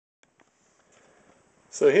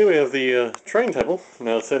So here we have the train table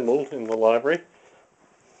now assembled in the library.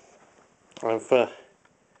 I've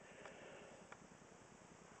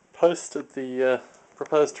posted the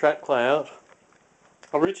proposed track layout.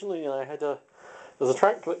 Originally I had there's a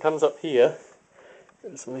track that comes up here.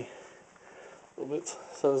 There's a little bit.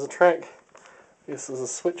 So there's a track, this is a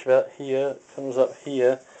switch about here, it comes up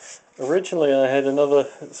here. Originally I had another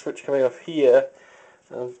switch coming up here.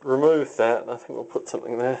 I've removed that, and I think we'll put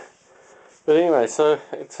something there. But anyway, so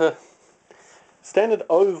it's a standard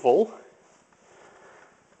oval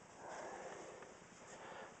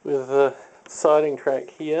with a siding track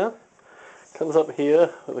here. Comes up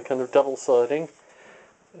here with a kind of double siding.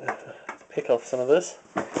 Pick off some of this.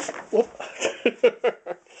 Whoop.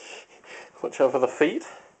 Watch out for the feet.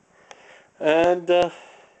 And yeah,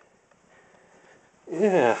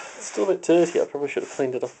 it's still a bit dirty. I probably should have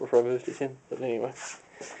cleaned it off before I moved it in. But anyway,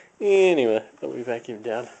 that'll be vacuumed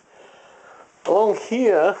down. Along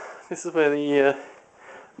here, this is where the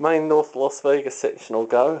main North Las Vegas section will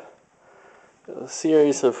go. A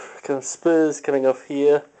series of kind of spurs coming off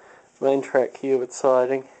here, main track here with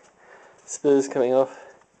siding, spurs coming off.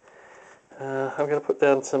 I'm going to put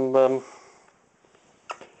down some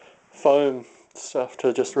foam stuff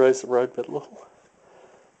to just raise the road bed a little.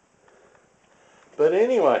 But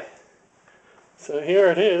anyway, so here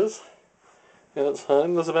it is in its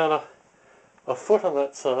home. There's about a foot on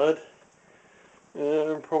that side,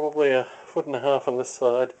 and probably 1.5 feet on this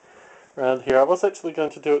side around here. I was actually going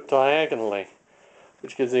to do it diagonally,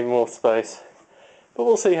 which gives even more space, but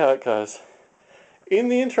we'll see how it goes. In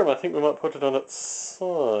the interim, I think we might put it on its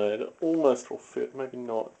side. It almost will fit, maybe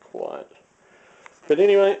not quite. But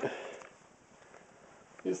anyway,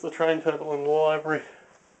 here's the train table in the library.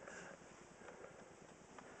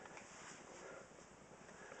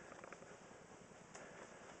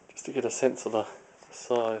 Just to get a sense of the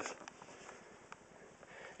size.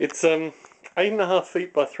 It's 8.5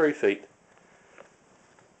 feet by 3 feet.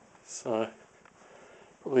 So,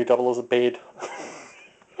 probably double as a bed.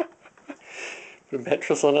 Put a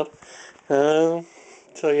mattress on it.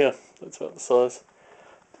 So yeah, that's about the size.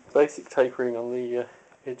 Basic tapering on the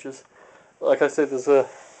edges. Like I said, there's an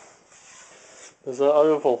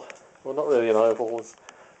oval. Well, not really an oval. There's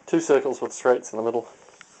 2 circles with straights in the middle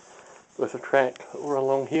with a track that will run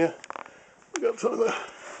along here. We've got some of the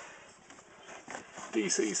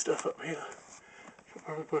DC stuff up here. Should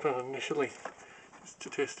probably put on initially just to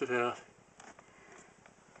test it out.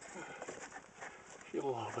 Feel a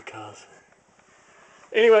lot of the cars.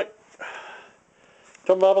 Anyway,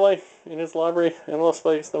 Tom Barbalet in his library in Las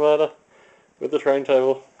Vegas, Nevada, with the train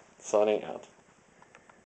table, signing out.